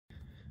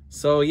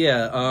So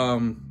yeah,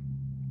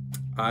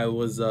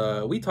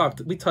 we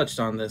touched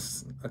on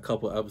this a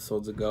couple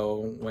episodes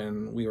ago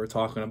when we were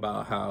talking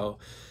about how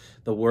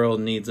the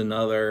world needs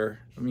another,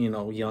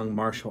 young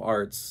martial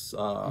arts,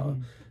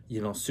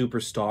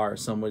 superstar,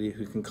 somebody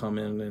who can come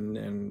in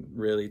and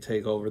really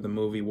take over the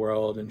movie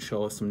world and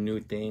show us some new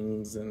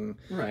things. And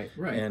right.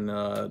 And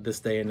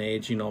this day and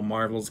age,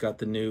 Marvel's got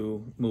the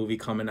new movie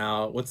coming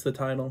out. What's the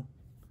title?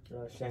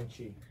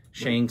 Shang-Chi.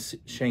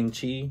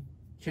 Shang-Chi.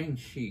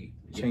 Shang-Chi.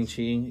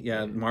 Shang-Chi,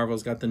 yeah,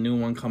 Marvel's got the new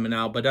one coming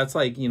out, but that's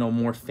like,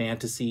 more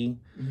fantasy,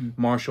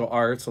 martial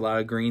arts, a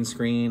lot of green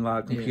screen, a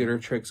lot of computer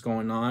tricks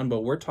going on, but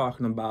we're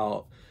talking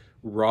about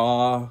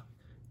raw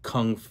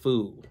kung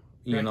fu,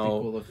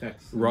 Practical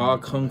effects. Raw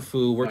kung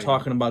fu. We're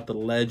talking about the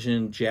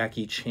legend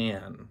Jackie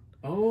Chan.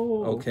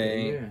 Oh,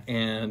 okay. Yeah.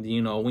 And,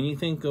 when you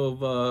think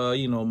of,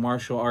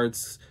 martial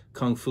arts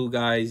kung fu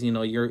guys,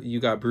 you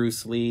got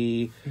Bruce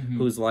Lee,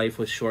 whose life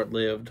was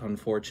short-lived,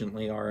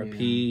 unfortunately,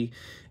 R.I.P.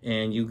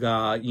 And you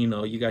got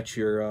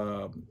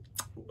your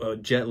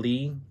Jet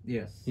Li.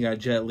 Yes. You got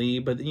Jet Li,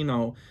 but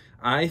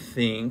I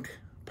think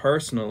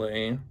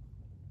personally,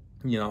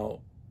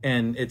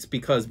 and it's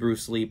because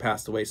Bruce Lee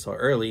passed away so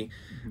early.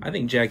 I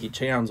think Jackie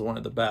Chan's one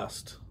of the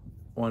best,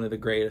 one of the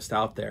greatest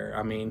out there.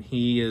 I mean,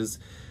 he is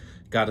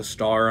got a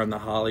star on the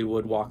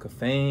Hollywood Walk of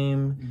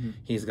Fame.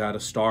 He's got a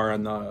star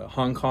on the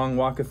Hong Kong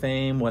Walk of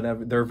Fame,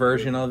 whatever their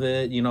version of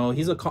it.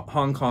 He's a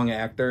Hong Kong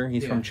actor.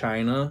 He's from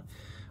China.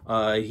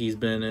 He's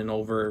been in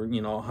over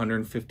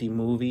 150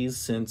 movies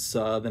since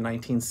the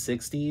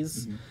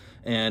 1960s.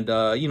 And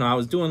I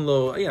was doing a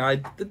little, I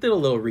did a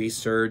little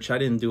research. I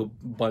didn't do a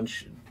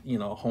bunch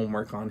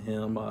homework on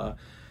him.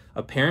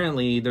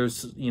 Apparently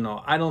there's,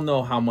 I don't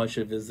know how much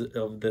of this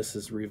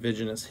is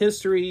revisionist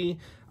history.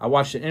 I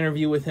watched an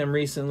interview with him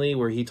recently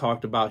where he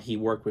talked about he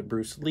worked with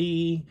Bruce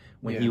Lee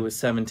when he was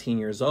 17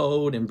 years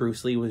old, and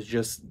Bruce Lee was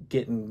just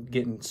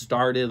getting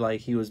started,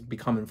 like he was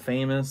becoming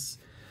famous.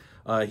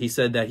 He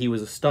said that he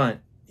was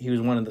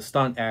one of the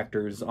stunt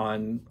actors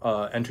on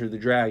Enter the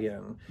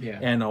Dragon. Yeah.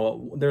 And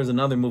there's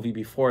another movie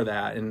before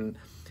that, and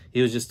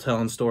he was just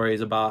telling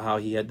stories about how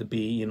he had to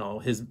be,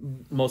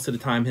 most of the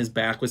time his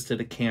back was to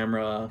the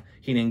camera.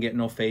 He didn't get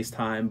no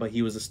FaceTime, but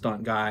he was a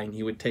stunt guy and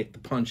he would take the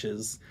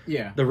punches.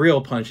 Yeah. The real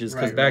punches.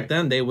 Because back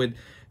then they would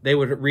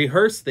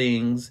rehearse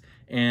things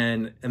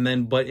and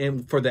then,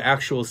 for the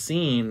actual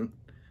scene,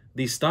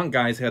 these stunt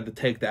guys had to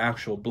take the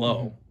actual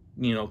blow.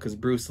 Because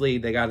Bruce Lee,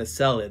 they got to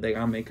sell it. They got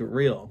to make it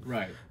real.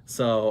 Right.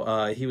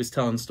 So he was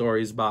telling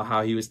stories about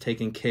how he was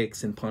taking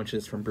kicks and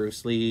punches from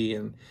Bruce Lee,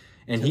 and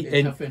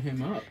toughen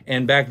him up.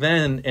 And back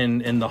then,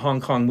 in the Hong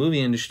Kong movie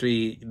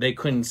industry, they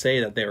couldn't say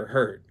that they were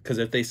hurt, because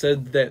if they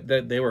said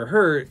that they were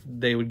hurt,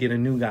 they would get a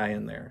new guy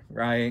in there,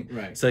 right?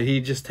 Right. So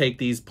he'd just take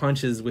these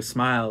punches with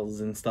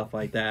smiles and stuff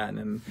like that,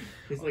 and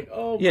he's like,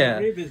 "Oh, my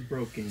rib is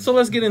broken." So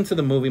let's get into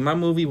the movie. My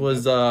movie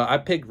was I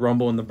picked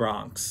Rumble in the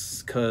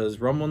Bronx because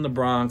Rumble in the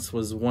Bronx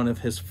was one of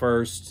his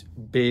first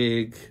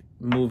big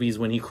movies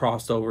when he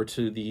crossed over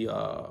to the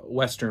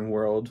Western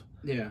world,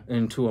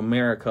 into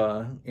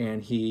America,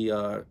 and he.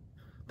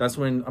 That's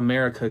when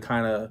America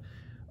kind of,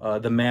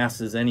 the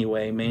masses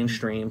anyway,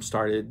 mainstream,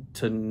 started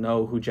to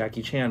know who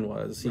Jackie Chan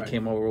was. He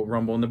came over with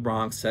Rumble in the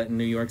Bronx, set in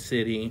New York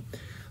City.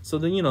 So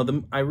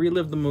then, I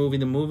relived the movie.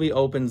 The movie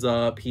opens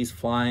up. He's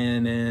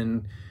flying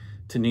in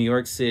to New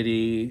York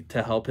City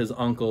to help his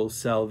uncle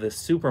sell this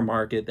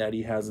supermarket that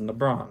he has in the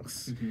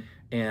Bronx.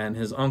 And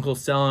his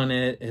uncle's selling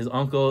it. His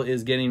uncle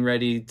is getting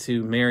ready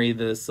to marry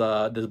this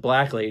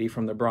black lady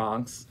from the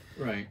Bronx.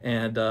 Right.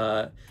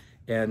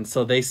 And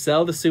so they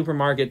sell the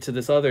supermarket to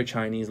this other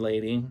Chinese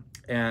lady,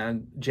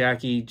 and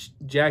Jackie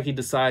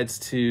decides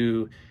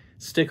to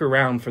stick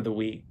around for the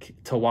week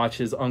to watch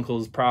his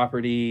uncle's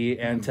property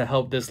and to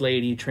help this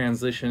lady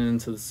transition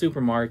into the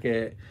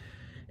supermarket.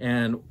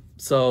 And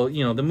so,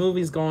 the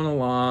movie's going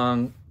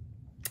along.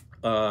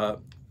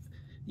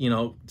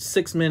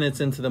 6 minutes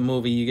into the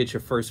movie, you get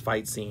your first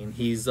fight scene.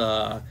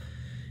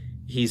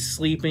 He's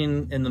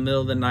sleeping in the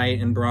middle of the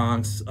night in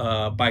Bronx.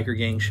 Biker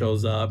gang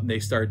shows up. They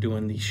start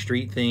doing these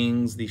street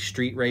things, these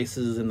street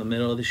races in the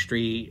middle of the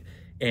street,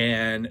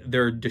 and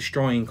they're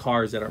destroying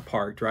cars that are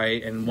parked,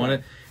 right? And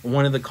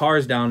one of the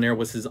cars down there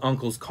was his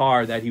uncle's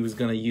car that he was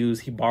going to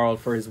use. He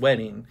borrowed for his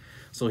wedding.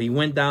 So he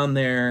went down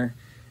there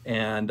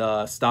and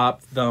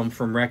stopped them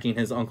from wrecking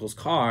his uncle's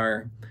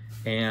car.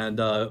 And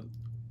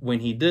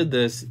when he did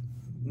this,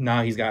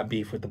 now he's got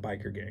beef with the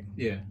biker gang.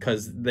 Yeah.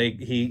 Because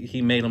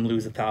he made him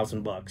lose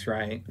 $1,000,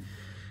 right?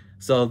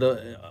 So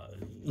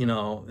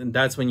and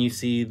that's when you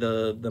see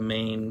the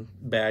main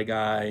bad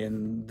guy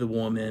and the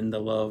woman, the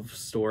love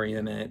story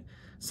in it.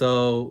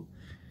 So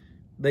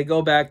they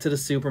go back to the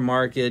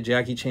supermarket.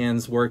 Jackie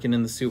Chan's working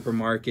in the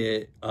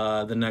supermarket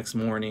the next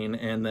morning,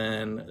 and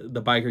then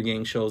the biker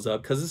gang shows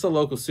up because it's a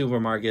local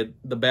supermarket.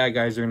 The bad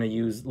guys are going to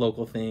use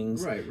local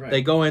things. Right.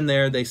 They go in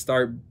there, they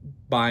start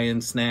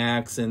buying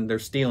snacks and they're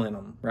stealing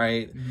them,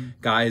 right?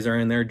 Guys are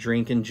in there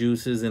drinking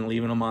juices and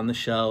leaving them on the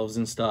shelves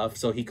and stuff.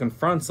 So he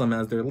confronts them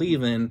as they're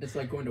leaving. It's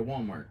like going to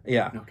Walmart.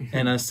 Yeah. Okay.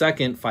 And a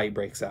second fight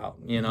breaks out,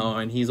 you know,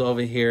 and he's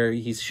over here,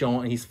 he's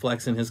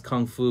flexing his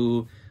kung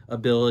fu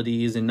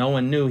abilities, and no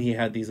one knew he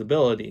had these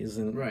abilities,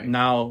 and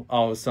now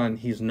all of a sudden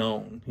he's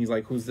known. He's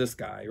like, who's this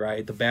guy,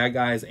 right? The bad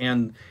guys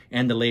and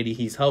the lady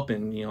he's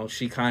helping, you know,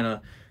 she kind of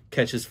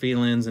catches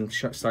feelings and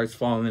starts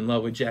falling in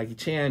love with Jackie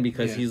Chan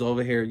because he's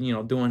over here, you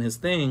know, doing his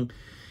thing,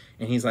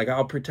 and he's like,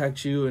 I'll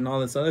protect you and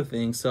all this other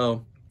thing.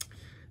 So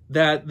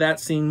that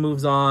scene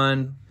moves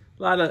on.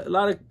 A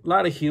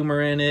lot of humor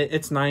in it.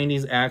 It's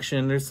 90s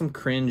action. There's some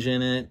cringe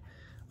in it.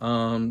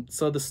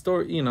 So the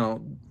story, you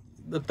know,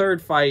 the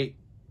third fight,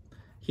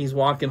 he's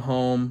walking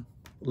home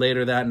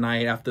later that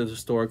night after the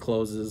store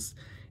closes,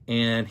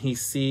 and he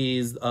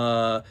sees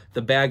the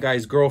bad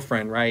guy's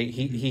girlfriend, right?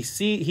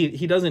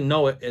 He doesn't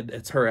know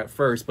it's her at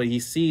first, but he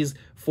sees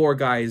 4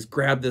 guys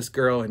grab this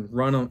girl and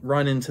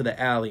run into the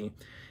alley.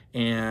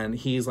 And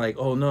he's like,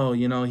 oh no,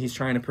 you know, he's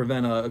trying to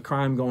prevent a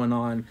crime going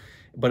on,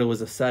 but it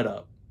was a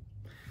setup.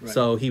 Right.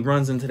 So he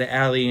runs into the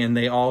alley and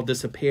they all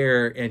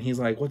disappear, and he's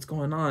like, what's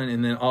going on?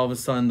 And then all of a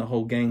sudden the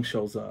whole gang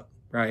shows up,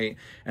 right?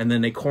 And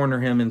then they corner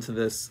him into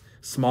this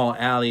small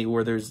alley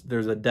where there's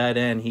a dead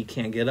end. He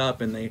can't get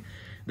up, and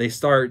they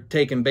start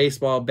taking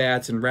baseball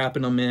bats and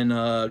wrapping them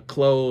in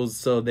clothes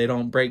so they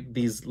don't break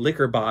these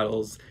liquor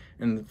bottles.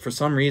 And for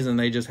some reason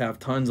they just have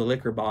tons of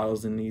liquor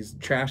bottles in these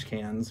trash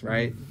cans,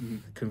 right?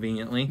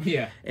 Conveniently.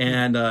 Yeah.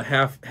 And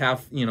half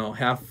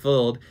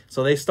filled.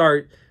 So they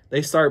start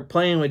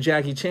playing with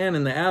Jackie Chan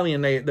in the alley,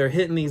 and they're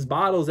hitting these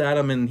bottles at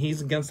him, and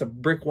he's against a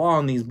brick wall,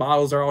 and these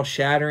bottles are all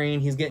shattering.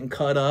 He's getting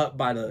cut up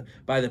by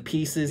the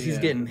pieces. He's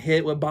getting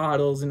hit with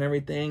bottles and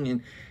everything,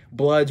 and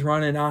blood's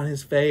running down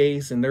his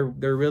face, and they're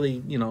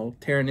really, you know,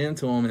 tearing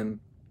into him. And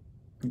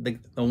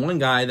the one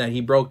guy that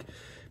he broke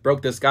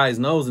this guy's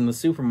nose in the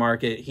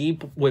supermarket, he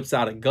whips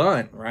out a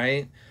gun,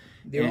 right?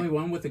 The only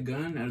one with a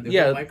gun out of the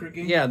whole biker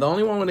gang? Yeah, the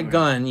only one with a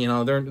gun. You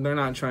know, they're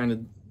not trying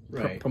to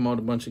promote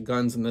a bunch of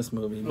guns in this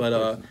movie,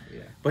 but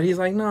he's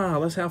like, nah,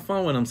 let's have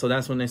fun with him. So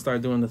that's when they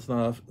start doing the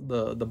stuff,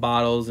 the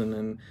bottles, and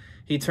then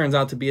he turns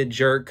out to be a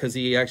jerk because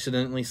he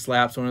accidentally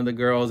slaps one of the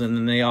girls, and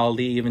then they all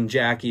leave, and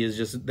Jackie is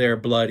just there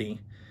bloody.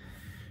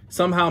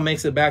 Somehow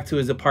makes it back to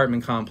his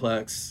apartment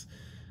complex,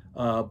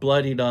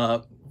 bloodied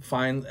up,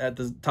 finds at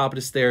the top of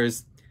the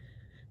stairs.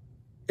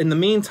 In the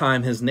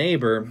meantime, his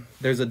neighbor,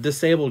 there's a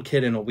disabled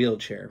kid in a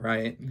wheelchair,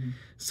 right?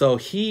 So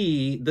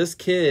this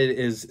kid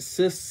is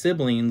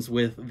siblings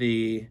with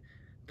the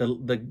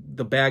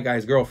bad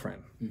guy's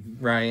girlfriend,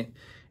 right?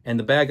 And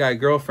the bad guy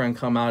girlfriend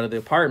come out of the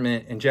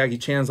apartment, and Jackie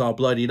Chan's all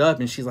bloodied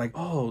up, and she's like,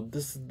 oh,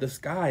 this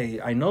guy,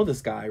 I know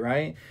this guy,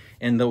 right?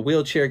 And the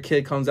wheelchair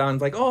kid comes out and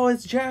is like, oh,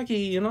 it's Jackie,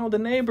 you know, the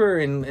neighbor.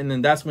 And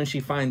then that's when she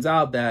finds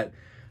out that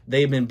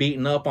they've been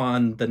beating up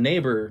on the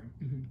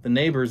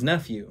neighbor's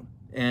nephew.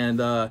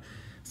 And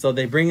so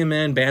they bring him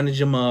in,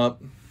 bandage him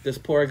up. This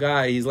poor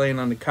guy, he's laying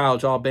on the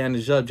couch all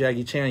bandaged up.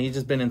 Jackie Chan, he's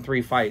just been in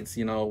 3 fights.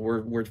 You know,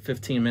 we're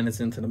 15 minutes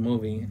into the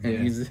movie,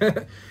 and he's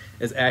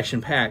it's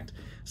action-packed.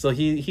 So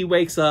he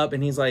wakes up,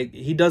 and he's like,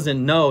 he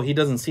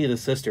doesn't see the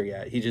sister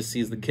yet. He just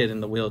sees the kid in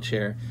the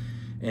wheelchair.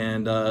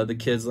 And the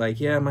kid's like,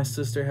 yeah, my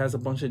sister has a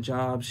bunch of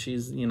jobs.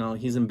 She's, you know,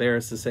 he's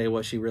embarrassed to say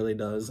what she really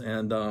does.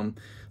 And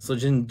so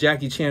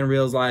Jackie Chan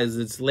realizes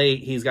it's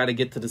late. He's got to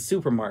get to the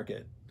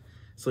supermarket.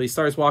 So he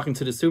starts walking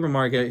to the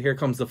supermarket. Here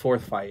comes the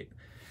 4th fight.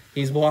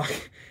 He's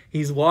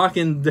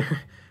walking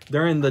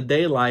during the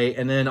daylight,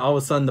 and then all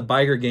of a sudden the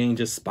biker gang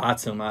just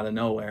spots him out of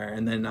nowhere,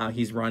 and then now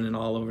he's running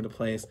all over the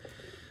place.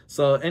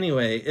 So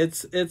anyway,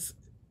 it's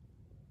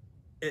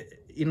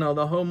you know,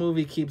 the whole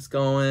movie keeps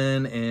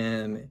going,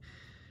 and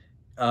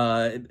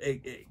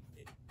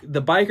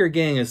the biker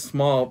gang is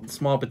small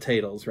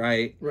potatoes,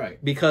 right? Right.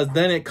 Because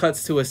then it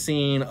cuts to a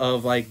scene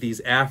of like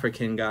these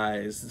African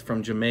guys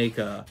from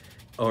Jamaica,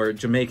 or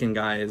Jamaican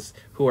guys,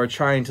 who are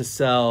trying to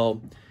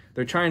sell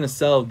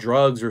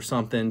drugs or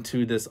something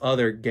to this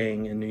other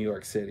gang in New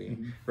York City,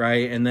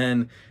 right? And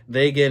then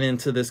they get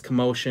into this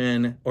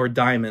commotion, or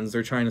diamonds.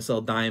 They're trying to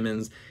sell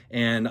diamonds,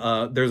 and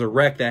there's a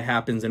wreck that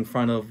happens in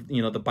front of,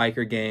 you know, the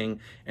biker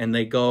gang, and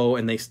they go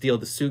and they steal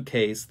the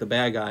suitcase, the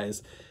bad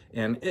guys,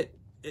 and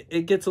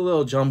it gets a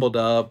little jumbled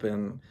up,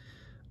 and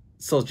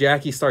so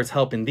Jackie starts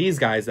helping these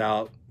guys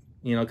out,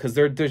 you know, because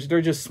they're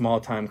just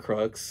small-time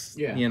crooks,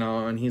 you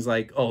know, and he's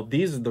like, oh,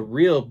 these are the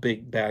real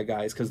big bad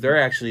guys, because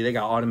they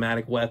got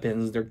automatic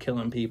weapons, they're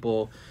killing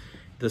people,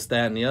 this,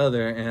 that, and the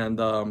other. And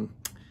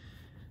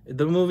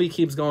the movie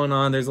keeps going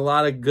on. There's a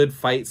lot of good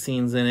fight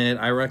scenes in it.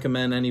 I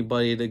recommend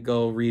anybody to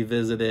go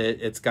revisit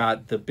it. It's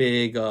got the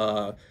big,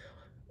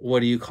 what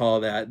do you call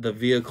that? The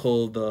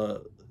vehicle,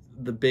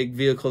 the big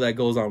vehicle that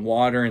goes on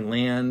water and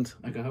land.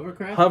 Like a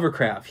hovercraft?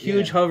 Hovercraft.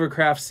 Huge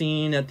hovercraft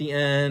scene at the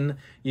end.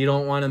 You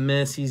don't want to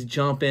miss. He's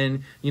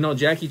jumping. You know,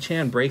 Jackie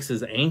Chan breaks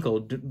his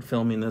ankle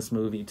filming this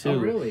movie, too. Oh,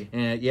 really?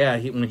 And yeah,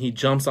 when he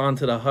jumps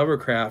onto the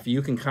hovercraft,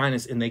 you can kind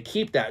of... And they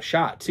keep that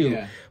shot, too.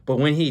 Yeah. But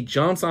when he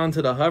jumps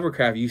onto the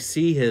hovercraft, you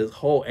see his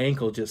whole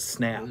ankle just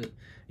snap.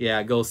 Yeah,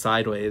 it goes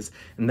sideways,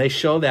 and they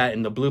show that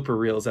in the blooper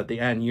reels at the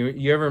end.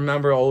 You ever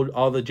remember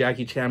all the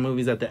Jackie Chan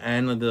movies at the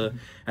end of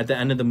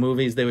the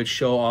movies? They would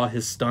show all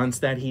his stunts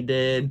that he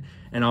did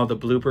and all the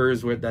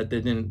bloopers that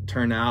didn't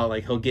turn out.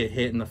 Like he'll get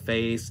hit in the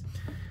face.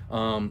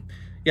 Yeah,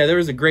 there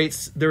was a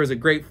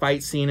great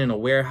fight scene in a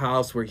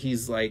warehouse where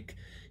he's like,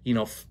 you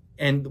know.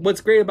 And what's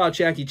great about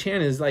Jackie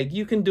Chan is like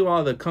you can do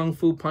all the kung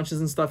fu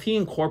punches and stuff. He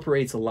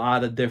incorporates a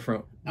lot of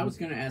different. I was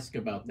going to ask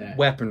about that.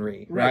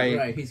 Weaponry, right?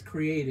 Right. He's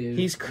creative.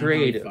 He's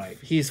creative.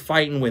 He's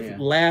fighting with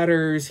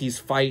ladders. He's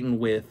fighting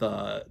with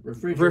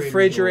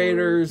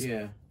refrigerators.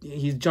 Yeah.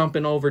 He's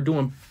jumping over,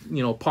 doing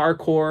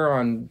parkour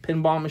on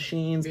pinball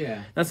machines.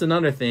 Yeah. That's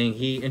another thing.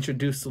 He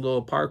introduced a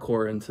little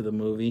parkour into the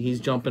movie. He's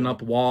jumping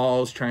up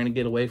walls, trying to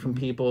get away from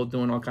people,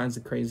 doing all kinds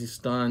of crazy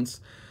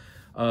stunts.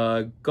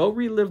 Go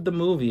relive the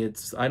movie.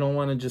 I don't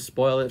want to just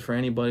spoil it for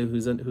anybody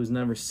who's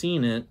never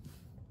seen it.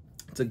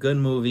 It's a good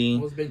movie.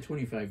 Well, it's been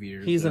 25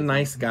 years. He's a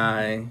nice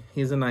guy.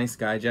 He's a nice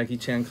guy. Jackie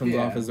Chan comes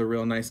off as a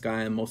real nice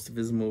guy in most of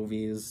his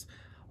movies.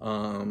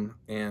 Yeah.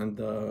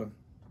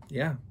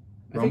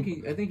 I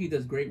think he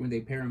does great when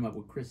they pair him up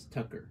with Chris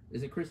Tucker.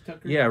 Is it Chris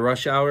Tucker? Yeah,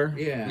 Rush Hour.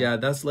 Yeah. Yeah,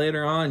 that's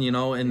later on,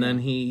 and then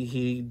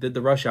he did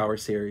the Rush Hour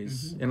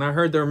series. And I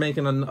heard they're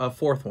making a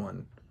fourth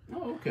one.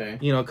 Oh, okay.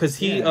 Because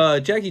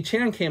Jackie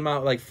Chan came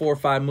out like 4 or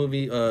 5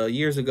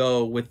 years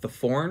ago with The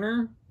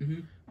Foreigner.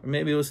 Or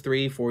maybe it was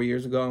 3-4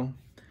 years ago.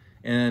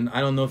 And I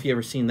don't know if you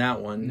ever seen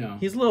that one. No.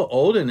 He's a little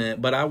old in it,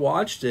 but I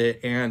watched it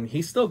and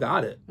he still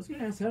got it. I was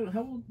going to ask, how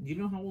old, do you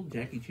know how old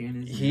Jackie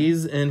Chan is?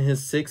 He's in his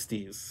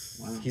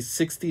 60s. Wow. He's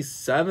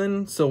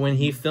 67. So when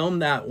he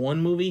filmed that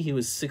one movie, he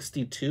was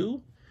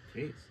 62.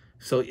 Jeez.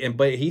 So,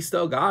 but he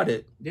still got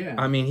it. Yeah.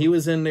 I mean, he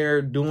was in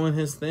there doing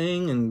his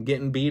thing and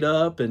getting beat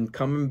up and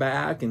coming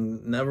back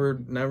and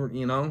never,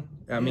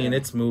 I mean,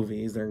 it's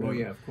movies.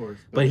 Yeah, of course.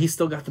 But he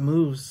still got the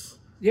moves.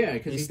 Yeah,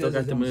 because he still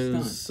got the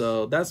moves. Stunts.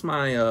 So that's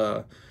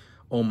my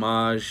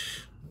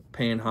homage,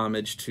 paying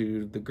homage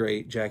to the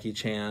great Jackie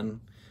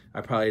Chan.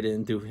 I probably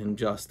didn't do him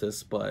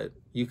justice, but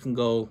you can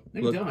go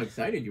look. Tell how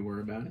excited you were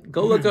about it.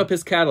 Go look up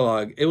his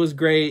catalog. It was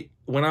great.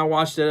 When I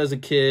watched it as a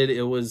kid,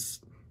 it was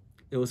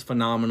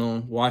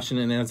phenomenal. Watching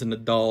it as an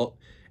adult,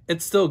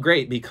 it's still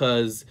great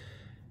because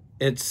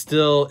it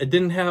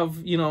didn't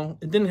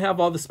have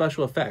all the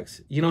special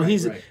effects.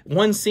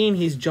 One scene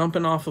he's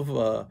jumping off of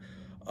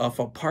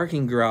a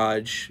parking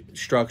garage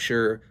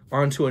structure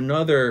onto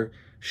another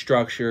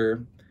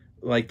structure,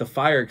 like the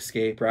fire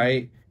escape,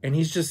 right? And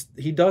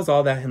he does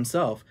all that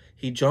himself.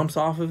 He jumps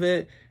off of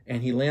it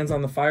and he lands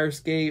on the fire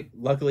escape.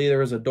 Luckily there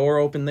was a door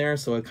open there,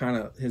 so he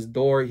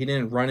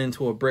didn't run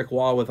into a brick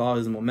wall with all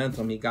his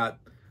momentum. He got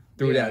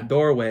through that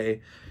doorway,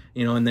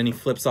 and then he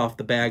flips off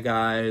the bad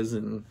guys.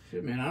 And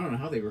shit, man, I don't know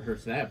how they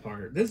rehearsed that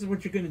part. This is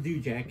what you're gonna do,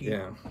 Jackie.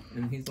 Yeah.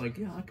 And he's like,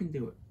 yeah, I can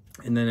do it.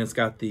 And then it's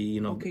got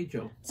the, okay,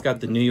 Joe. It's got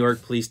the New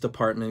York Police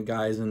Department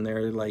guys in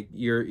there, like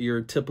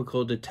your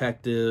typical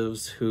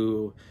detectives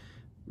who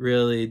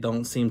really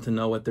don't seem to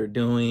know what they're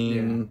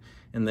doing,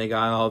 and they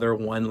got all their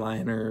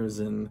one-liners.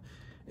 And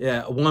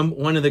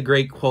one of the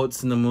great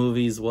quotes in the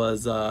movies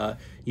was,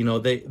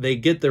 they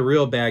get the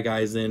real bad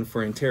guys in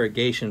for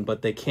interrogation,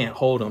 but they can't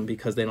hold them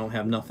because they don't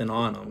have nothing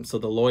on them. So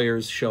the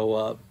lawyers show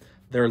up.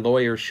 Their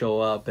lawyers show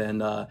up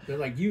and they're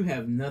like, you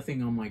have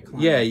nothing on my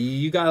client. Yeah,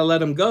 you gotta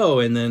let him go.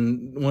 And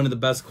then one of the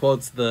best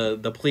quotes,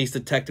 the police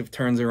detective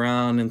turns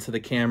around into the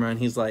camera and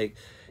he's like,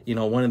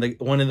 one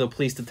of the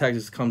police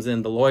detectives comes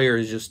in. The lawyer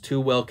is just too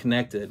well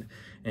connected,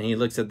 and he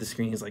looks at the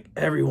screen. He's like,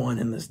 everyone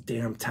in this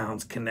damn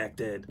town's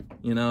connected.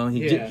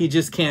 He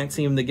just can't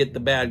seem to get the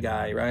bad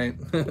guy right.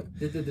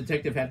 Did the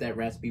detective have that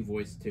raspy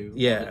voice too?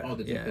 Yeah, all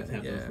detectives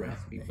have those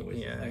raspy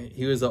voices. Yeah,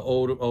 he was an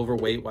old,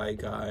 overweight white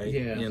guy.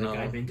 Yeah, like,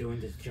 I've been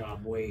doing this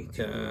job way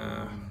too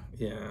long.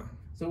 Yeah.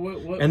 So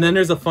what? And then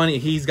there's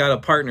he's got a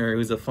partner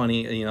who's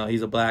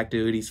he's a black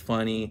dude. He's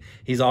funny.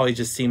 He's always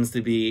just seems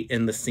to be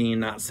in the scene,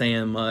 not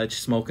saying much,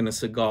 smoking a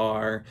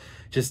cigar,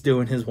 just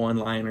doing his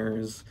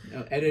one-liners.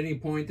 At any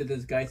point did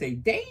this guy say,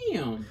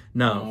 damn?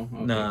 No.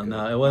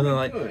 It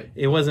wasn't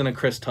it wasn't a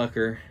Chris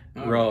Tucker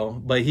role,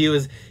 right. But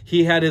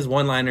he had his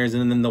one-liners,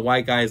 and then the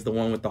white guy is the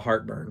one with the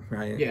heartburn,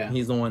 right? Yeah.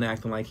 He's the one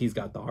acting like he's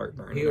got the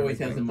heartburn. He always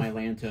has a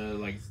Mylanta,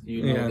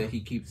 that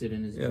he keeps it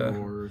in his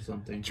drawer or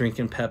something.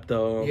 Drinking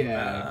Pepto.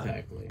 Yeah,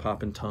 exactly.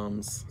 Popping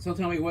Tums. So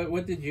tell me,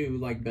 what did you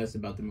like best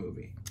about the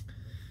movie?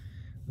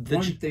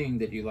 One thing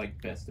that you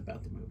liked best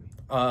about the movie?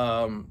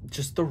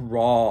 Just the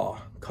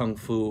raw kung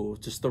fu,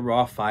 just the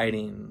raw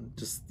fighting.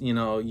 Just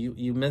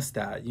you miss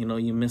that.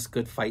 You miss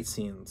good fight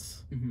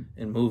scenes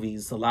in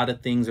movies. A lot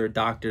of things are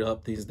doctored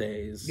up these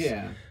days.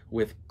 Yeah.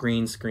 With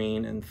green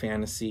screen and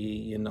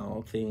fantasy,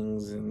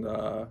 things. And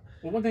well,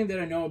 one thing that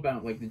I know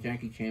about like the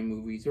Jackie Chan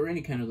movies or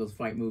any kind of those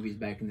fight movies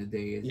back in the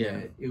day is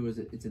that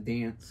it's a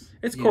dance.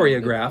 It's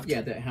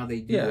choreographed. How they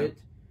do it.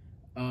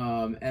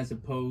 As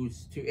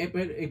opposed to it,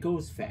 but it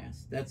goes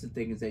fast. That's the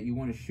thing, is that you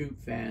want to shoot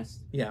fast.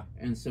 Yeah.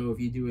 And so if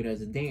you do it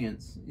as a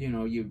dance,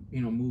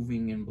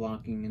 moving and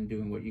blocking and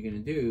doing what you're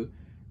gonna do,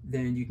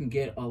 then you can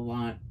get a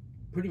lot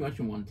pretty much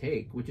in one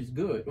take, which is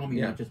good. I mean,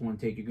 Yeah. not just one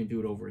take; you can do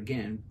it over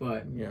again.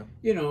 But Yeah.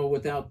 you know,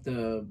 without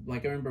the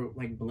like, I remember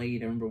like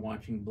Blade. I remember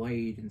watching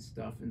Blade and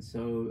stuff, and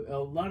so a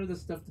lot of the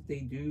stuff that they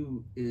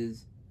do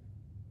is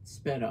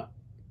sped up.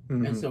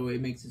 Mhm. And so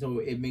it makes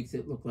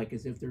it look like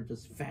as if they're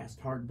just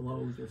fast, hard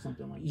blows or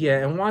something like that.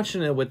 Yeah, and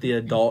watching it with the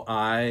adult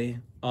eye,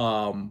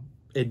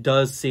 it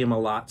does seem a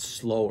lot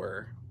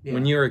slower. Yeah.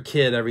 When you're a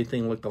kid,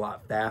 everything looked a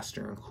lot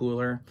faster and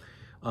cooler.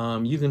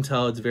 You can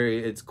tell it's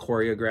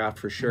choreographed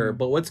for sure. Mhm.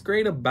 But what's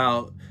great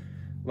about,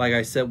 like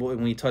I said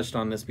when we touched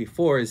on this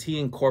before, is he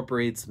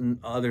incorporates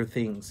other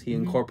things. He Mhm.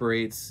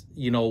 incorporates,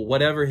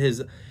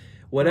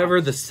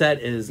 whatever the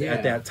set is Yeah.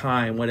 at that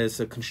time, whether it's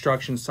a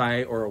construction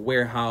site or a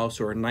warehouse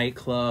or a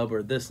nightclub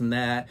or this and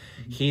that,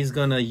 he's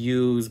going to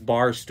use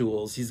bar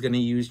stools. He's going to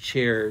use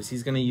chairs.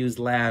 He's going to use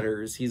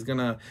ladders. He's going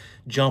to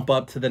jump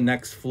up to the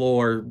next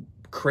floor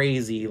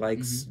crazy, like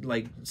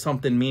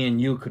something me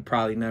and you could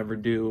probably never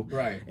do.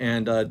 Right.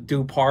 And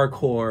do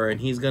parkour,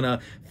 and he's going to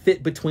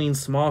fit between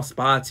small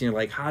spots. And you're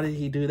like, how did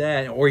he do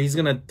that? Or he's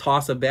going to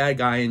toss a bad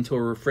guy into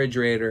a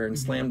refrigerator and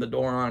slam the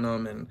door on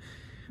him and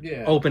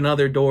open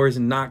other doors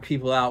and knock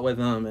people out with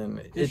them,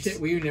 and it's shit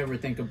we would never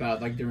think about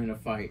like during a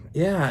fight.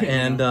 Yeah,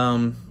 and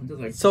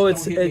like, so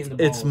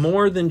it's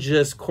more than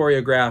just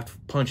choreographed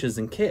punches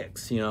and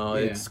kicks.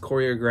 It's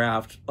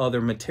choreographed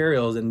other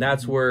materials, and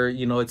that's where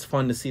it's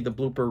fun to see the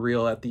blooper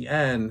reel at the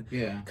end.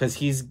 Yeah, because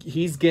he's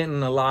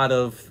getting a lot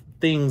of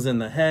things in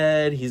the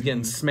head. He's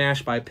getting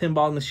smashed by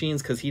pinball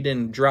machines because he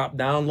didn't drop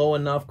down low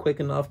enough, quick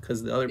enough,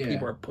 because the other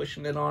people are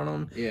pushing it on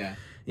him. Yeah.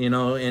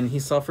 And he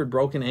suffered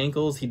broken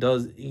ankles.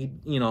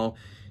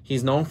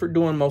 He's known for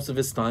doing most of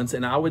his stunts,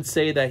 and I would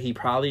say that he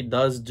probably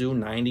does do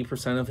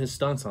 90% of his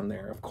stunts on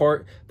there. Of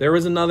course, there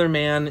was another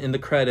man in the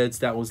credits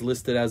that was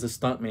listed as a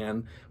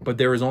stuntman, but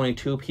there was only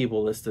 2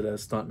 people listed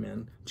as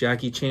stuntmen,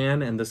 Jackie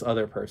Chan and this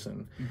other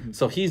person.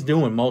 So he's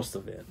doing most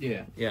of it.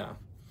 Yeah.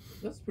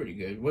 That's pretty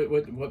good.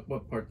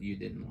 What part that you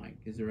didn't like?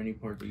 Is there any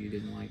part that you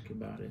didn't like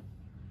about it?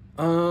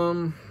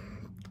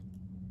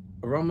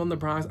 Rumble in the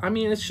Bronx. I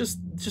mean, it's just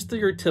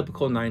your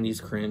typical 90s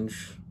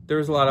cringe.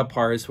 There's a lot of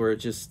parts where it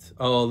just,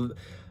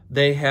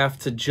 they have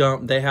to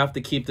jump. They have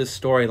to keep this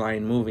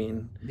storyline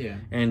moving. Yeah.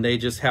 And they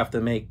just have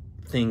to make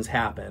things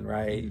happen,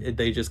 right?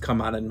 They just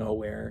come out of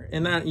nowhere.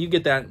 And that you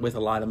get that with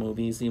a lot of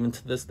movies, even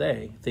to this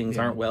day. Things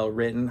aren't well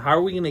written. How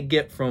are we going to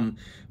get from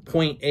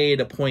point A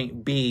to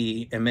point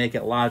B and make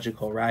it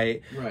logical,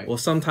 right? Right. Well,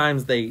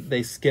 sometimes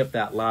they skip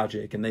that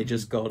logic and they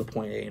just go to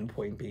point A and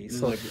point B.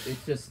 So like, it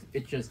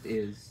just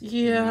is.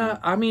 Yeah,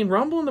 I mean,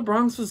 Rumble in the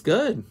Bronx was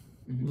good.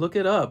 Look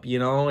it up,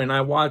 and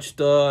I watched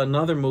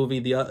another movie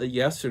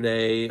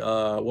yesterday.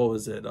 What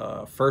was it?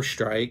 First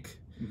Strike.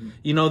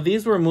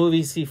 These were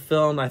movies he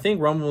filmed. I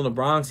think Rumble in the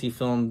Bronx he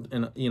filmed,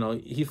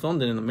 he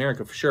filmed it in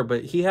America for sure.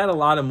 But he had a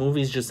lot of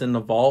movies just in the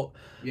vault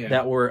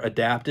that were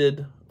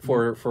adapted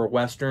for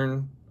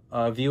Western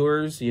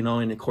viewers,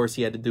 and of course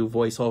he had to do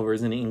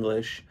voiceovers in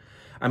English.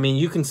 I mean,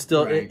 you can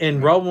still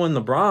in Rumble in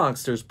the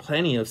Bronx, there's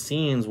plenty of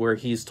scenes where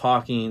he's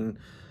talking,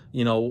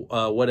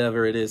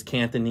 whatever it is,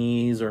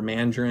 Cantonese or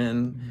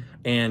Mandarin,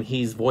 and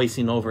he's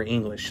voicing over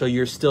English. So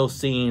you're still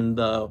seeing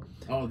the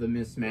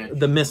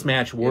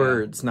mismatch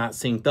words not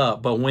synced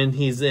up. But when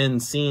he's in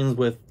scenes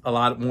with a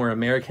lot more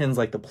Americans,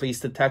 like the police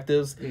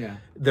detectives,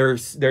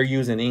 they're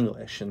using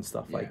English and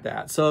stuff like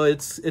that. So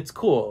it's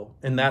cool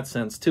in that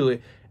sense too.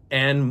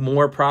 And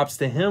more props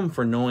to him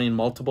for knowing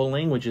multiple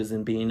languages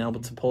and being able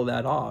to pull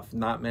that off.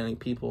 Not many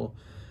people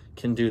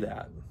can do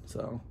that.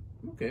 So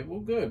okay, well,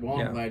 good. Well,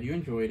 I'm glad you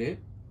enjoyed it.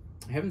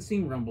 I haven't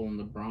seen Rumble in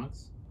the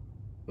Bronx,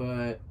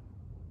 but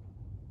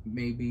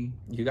maybe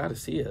you got to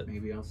see it.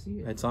 Maybe I'll see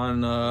it. It's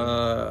on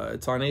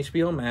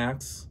HBO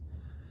Max,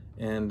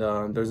 and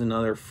there's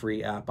another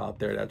free app out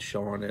there that's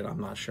showing it. I'm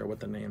not sure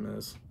what the name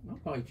is. I'll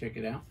probably check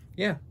it out.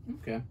 Yeah.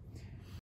 Okay.